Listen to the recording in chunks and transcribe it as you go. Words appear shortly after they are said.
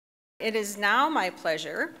It is now my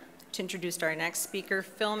pleasure to introduce our next speaker,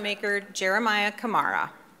 filmmaker Jeremiah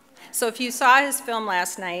Camara. So if you saw his film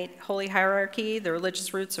last night, Holy Hierarchy, The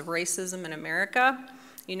Religious Roots of Racism in America,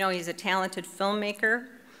 you know he's a talented filmmaker.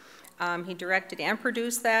 He directed and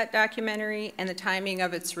produced that documentary, and the timing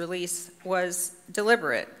of its release was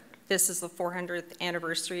deliberate. This is the 400th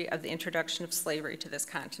anniversary of the introduction of slavery to this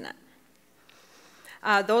continent.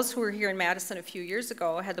 Those who were here in Madison a few years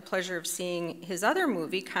ago had the pleasure of seeing his other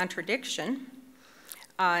movie, Contradiction,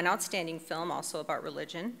 an outstanding film also about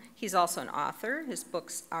religion. He's also an author. His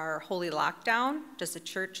books are Holy Lockdown, Does the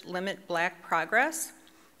Church Limit Black Progress?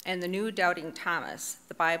 And The New Doubting Thomas,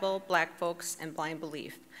 The Bible, Black Folks, and Blind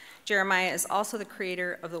Belief. Jeremiah is also the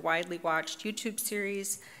creator of the widely watched YouTube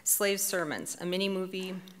series, Slave Sermons, a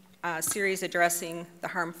mini-movie series addressing the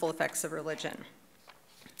harmful effects of religion.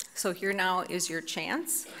 So here now is your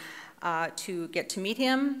chance to get to meet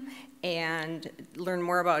him and learn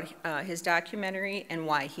more about his documentary and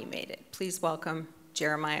why he made it. Please welcome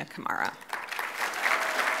Jeremiah Camara.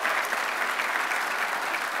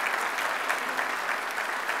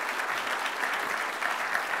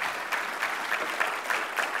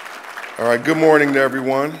 All right, good morning to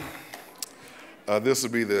everyone. This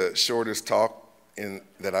will be the shortest talk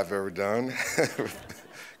that I've ever done.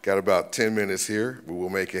 Got about 10 minutes here, but we'll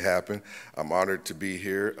make it happen. I'm honored to be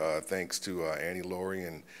here. Thanks to Annie, Lori,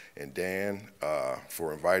 and Dan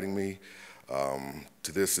for inviting me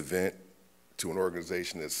to this event, to an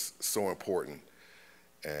organization that's so important,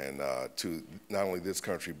 and to not only this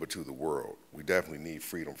country, but to the world. We definitely need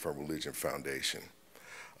Freedom from Religion Foundation.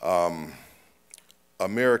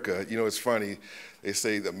 America, you know, it's funny, they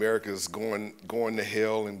say that America is going to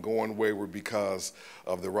hell and going wayward because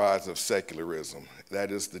of the rise of secularism. That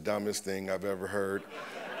is the dumbest thing I've ever heard.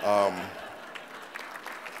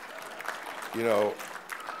 You know,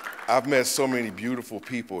 I've met so many beautiful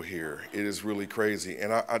people here. It is really crazy.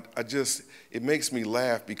 And it makes me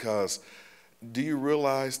laugh because do you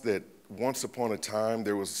realize that once upon a time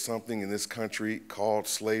there was something in this country called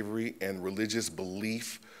slavery, and religious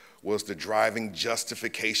belief was the driving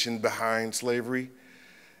justification behind slavery?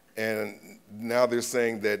 And now they're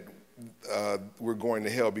saying that we're going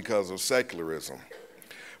to hell because of secularism.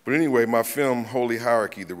 But anyway, my film, Holy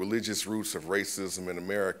Hierarchy, The Religious Roots of Racism in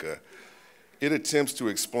America, it attempts to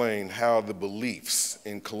explain how the beliefs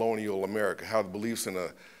in colonial America, how the beliefs in a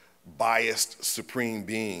biased supreme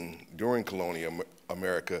being during colonial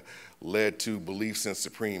America led to beliefs in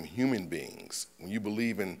supreme human beings. When you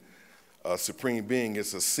believe in a supreme being,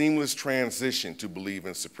 it's a seamless transition to believe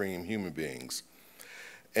in supreme human beings,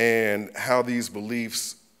 and how these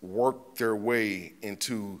beliefs work their way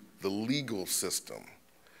into the legal system.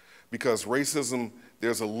 Because racism,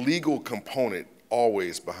 there's a legal component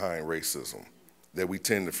always behind racism that we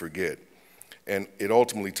tend to forget, and it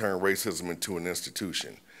ultimately turned racism into an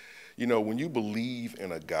institution. You know, when you believe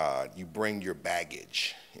in a God, you bring your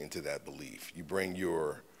baggage into that belief. You bring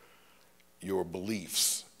your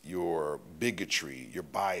beliefs, your bigotry, your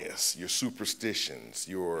bias, your superstitions,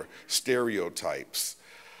 your stereotypes,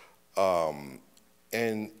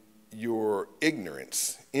 and your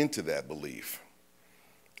ignorance into that belief.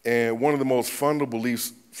 And one of the most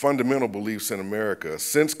fundamental beliefs in America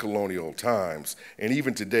since colonial times, and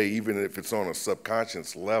even today, even if it's on a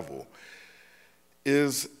subconscious level,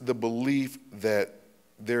 is the belief that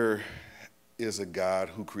there is a God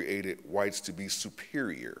who created whites to be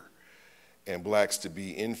superior and blacks to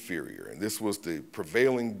be inferior. And this was the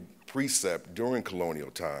prevailing precept during colonial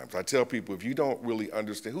times. I tell people, if you don't really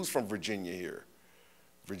understand, who's from Virginia here?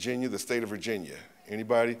 Virginia, the state of Virginia.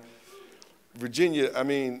 Anybody? Virginia, I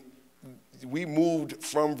mean, we moved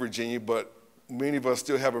from Virginia, but many of us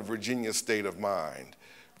still have a Virginia state of mind.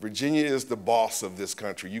 Virginia is the boss of this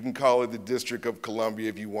country. You can call it the District of Columbia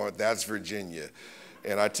if you want, that's Virginia.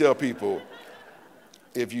 And I tell people,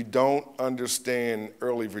 if you don't understand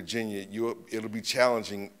early Virginia, it'll be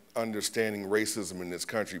challenging understanding racism in this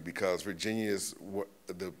country, because Virginia is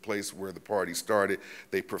the place where the party started.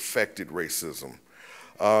 They perfected racism.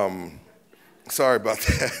 Sorry about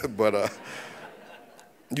that, but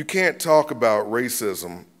you can't talk about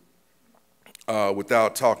racism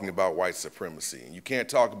without talking about white supremacy. You can't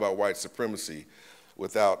talk about white supremacy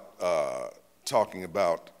without talking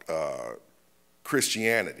about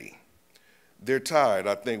Christianity. They're tied.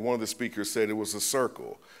 I think one of the speakers said it was a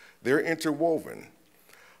circle. They're interwoven.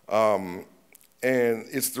 And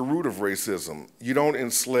it's the root of racism. You don't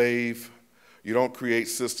enslave, you don't create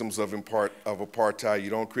systems of apartheid,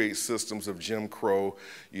 you don't create systems of Jim Crow,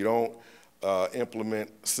 you don't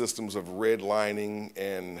implement systems of redlining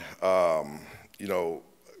and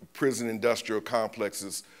prison industrial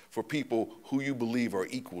complexes for people who you believe are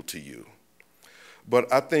equal to you.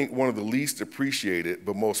 But I think one of the least appreciated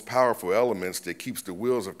but most powerful elements that keeps the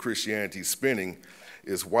wheels of Christianity spinning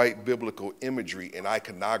is white biblical imagery and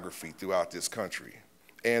iconography throughout this country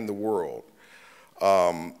and the world.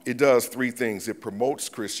 It does three things. It promotes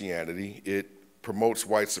Christianity, it promotes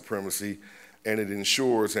white supremacy, and it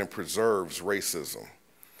ensures and preserves racism.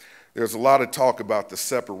 There's a lot of talk about the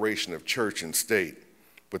separation of church and state,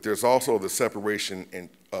 but there's also the separation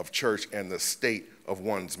of church and the state of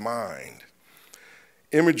one's mind.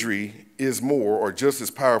 Imagery is more or just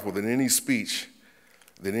as powerful than any speech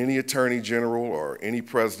that any attorney general or any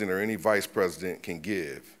president or any vice president can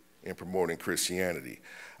give in promoting Christianity.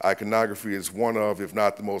 Iconography is one of, if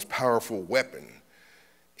not the most powerful weapon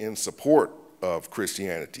in support of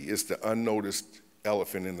Christianity. It's the unnoticed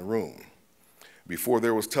elephant in the room. Before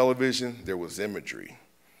there was television, there was imagery.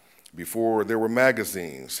 Before there were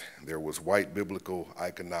magazines, there was white biblical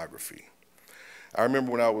iconography. I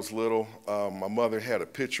remember when I was little, my mother had a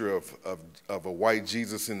picture of a white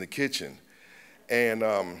Jesus in the kitchen, and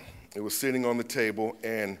it was sitting on the table,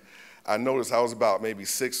 and I noticed, I was about maybe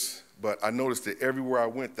 6, but I noticed that everywhere I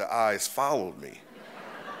went, the eyes followed me.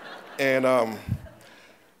 And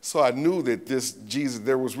so I knew that this Jesus,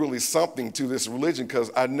 there was really something to this religion,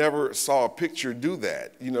 because I never saw a picture do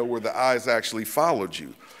that, you know, where the eyes actually followed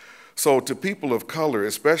you. So to people of color,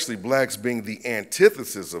 especially blacks being the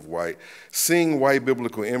antithesis of white, seeing white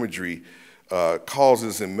biblical imagery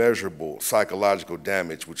causes immeasurable psychological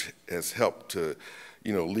damage, which has helped to,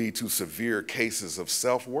 you know, lead to severe cases of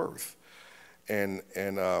self-worth and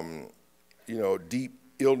you know, deep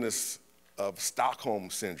illness of Stockholm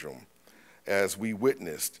syndrome, as we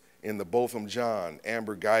witnessed in the Botham Jean,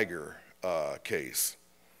 Amber Geiger case,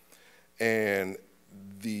 and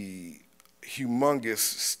the humongous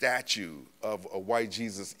statue of a white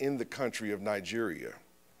Jesus in the country of Nigeria.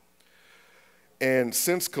 And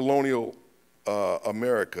since colonial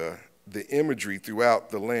America, the imagery throughout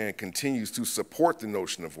the land continues to support the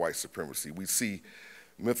notion of white supremacy. We see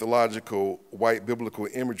mythological white biblical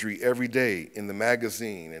imagery every day in the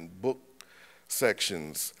magazine and book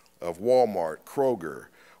sections of Walmart, Kroger,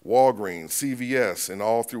 Walgreens, CVS, and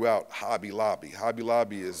all throughout Hobby Lobby. Hobby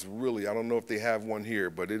Lobby is really, I don't know if they have one here,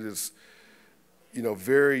 but it is, you know,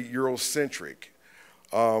 very Eurocentric.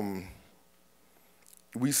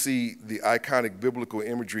 We see the iconic biblical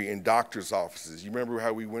imagery in doctor's offices. You remember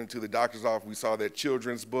how we went to the doctor's office, we saw that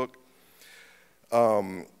children's book?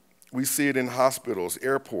 We see it in hospitals,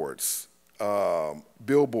 airports,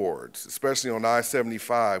 billboards, especially on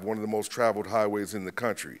I-75, one of the most traveled highways in the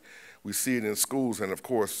country. We see it in schools and, of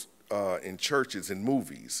course, in churches and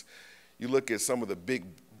movies. You look at some of the big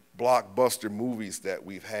blockbuster movies that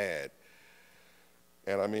we've had,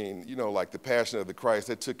 and I mean, you know, like The Passion of the Christ,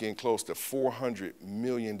 that took in close to $400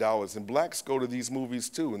 million. And blacks go to these movies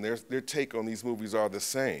too, and their take on these movies are the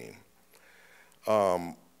same.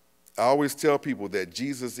 I always tell people that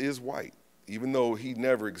Jesus is white. Even though he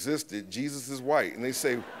never existed, Jesus is white. And they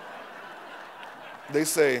say,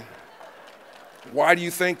 why do you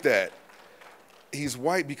think that? He's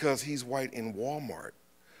white because he's white in Walmart.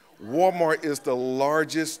 Walmart is the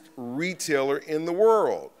largest retailer in the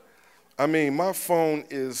world. I mean, my phone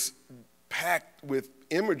is packed with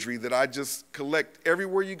imagery that I just collect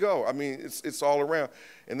everywhere you go. I mean, it's all around.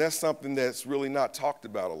 And that's something that's really not talked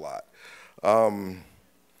about a lot.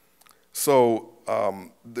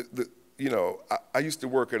 You know, I used to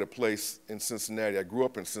work at a place in Cincinnati. I grew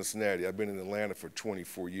up in Cincinnati. I've been in Atlanta for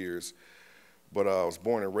 24 years, but I was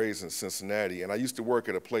born and raised in Cincinnati. And I used to work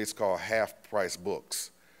at a place called Half Price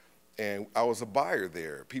Books. And I was a buyer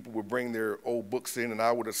there. People would bring their old books in, and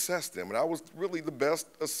I would assess them. And I was really the best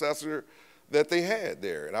assessor that they had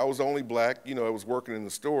there. And I was the only black, you know, I was working in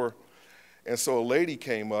the store. And so a lady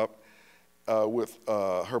came up with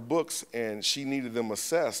her books, and she needed them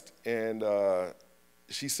assessed. And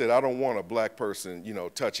she said, I don't want a black person, you know,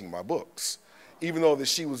 touching my books, even though that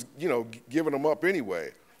she was, you know, giving them up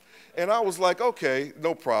anyway. And I was like, okay,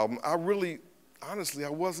 no problem. Honestly, I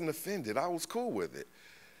wasn't offended. I was cool with it.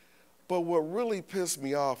 But what really pissed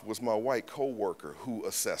me off was my white coworker who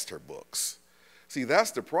assessed her books. See,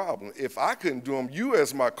 that's the problem. If I couldn't do them, you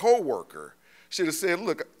as my coworker should have said,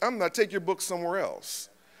 look, I'm not taking your book somewhere else,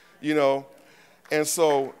 you know? And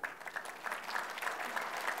so,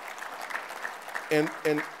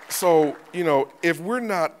 so, you know, if we're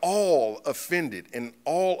not all offended and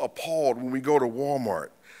all appalled when we go to Walmart,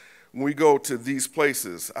 when we go to these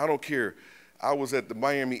places, I don't care. I was at the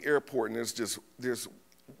Miami airport, and there's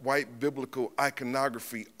white biblical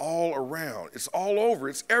iconography all around. It's all over.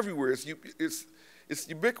 It's everywhere. It's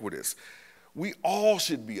ubiquitous. We all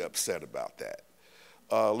should be upset about that.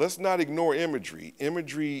 let's not ignore imagery.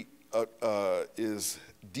 Imagery is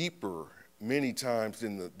deeper many times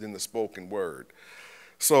than the spoken word.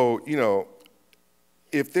 So, you know,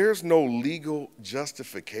 if there's no legal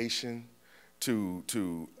justification to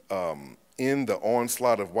end the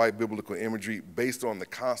onslaught of white biblical imagery based on the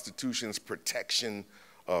Constitution's protection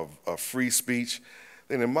of free speech,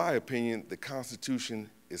 then in my opinion, the Constitution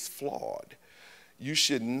is flawed. You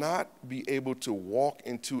should not be able to walk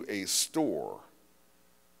into a store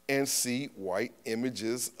and see white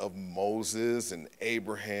images of Moses and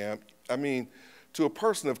Abraham. I mean, to a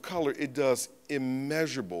person of color, it does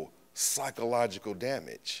immeasurable psychological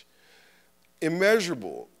damage.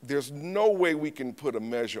 Immeasurable. There's no way we can put a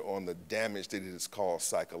measure on the damage that it has caused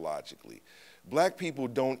psychologically. Black people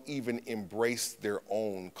don't even embrace their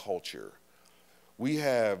own culture. We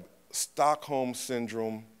have Stockholm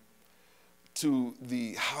syndrome to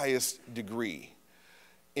the highest degree.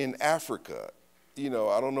 In Africa, you know,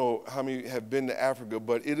 I don't know how many have been to Africa,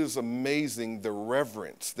 but it is amazing the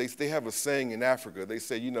reverence. They have a saying in Africa. They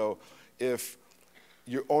say, you know, if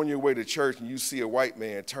you're on your way to church and you see a white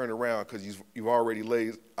man, turn around because you've already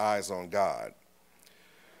laid eyes on God.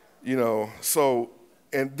 You know, so,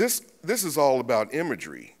 and this is all about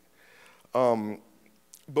imagery. But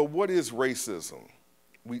what is racism?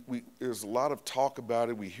 There's a lot of talk about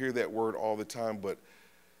it. We hear that word all the time, but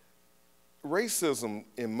racism,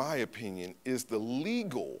 in my opinion, is the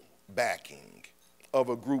legal backing of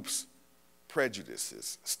a group's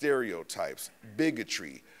prejudices, stereotypes,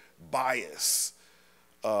 bigotry, bias,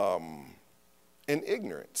 and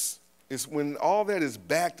ignorance. It's when all that is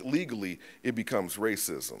backed legally, it becomes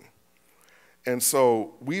racism. And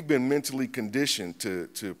so we've been mentally conditioned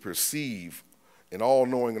to perceive an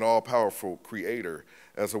all-knowing and all-powerful creator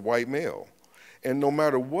as a white male. And no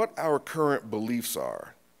matter what our current beliefs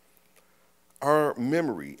are, our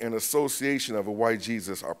memory and association of a white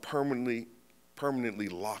Jesus are permanently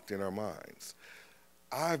locked in our minds.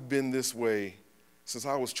 I've been this way since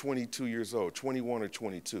I was 22 years old, 21 or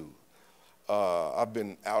 22. I've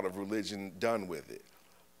been out of religion, done with it.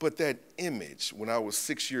 But that image when I was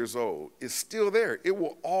 6 years old is still there. It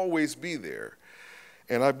will always be there.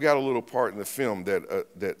 And I've got a little part in the film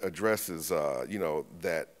that addresses, you know,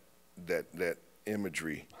 that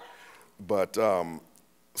imagery. But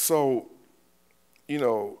so, you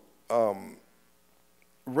know,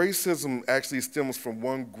 racism actually stems from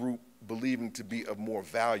one group believing to be of more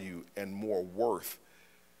value and more worth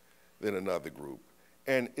than another group.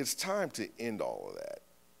 And it's time to end all of that.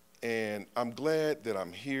 And I'm glad that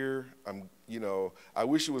I'm here. You know, I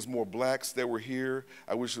wish it was more blacks that were here.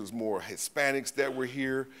 I wish it was more Hispanics that were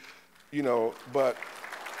here, you know, but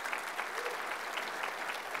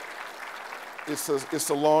it's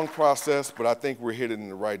a long process, but I think we're headed in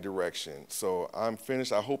the right direction. So I'm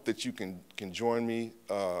finished. I hope that you can join me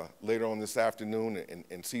later on this afternoon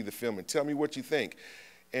and see the film and tell me what you think.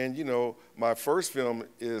 And, you know, my first film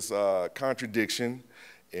is Contradiction,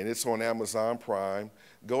 and it's on Amazon Prime.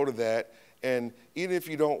 Go to that. And even if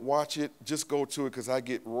you don't watch it, just go to it because I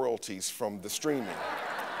get royalties from the streaming.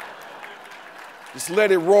 Just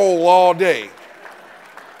let it roll all day.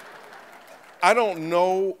 I don't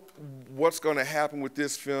know what's going to happen with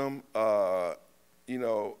this film. You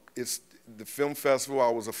know, it's the film festival. I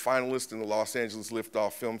was a finalist in the Los Angeles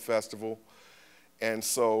Liftoff Film Festival. And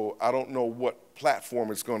so I don't know what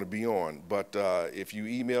platform it's going to be on. But if you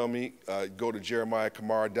email me, go to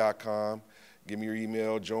jeremiahcamara.com. Give me your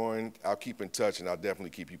email, join. I'll keep in touch, and I'll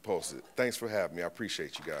definitely keep you posted. Thanks for having me. I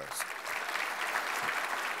appreciate you guys.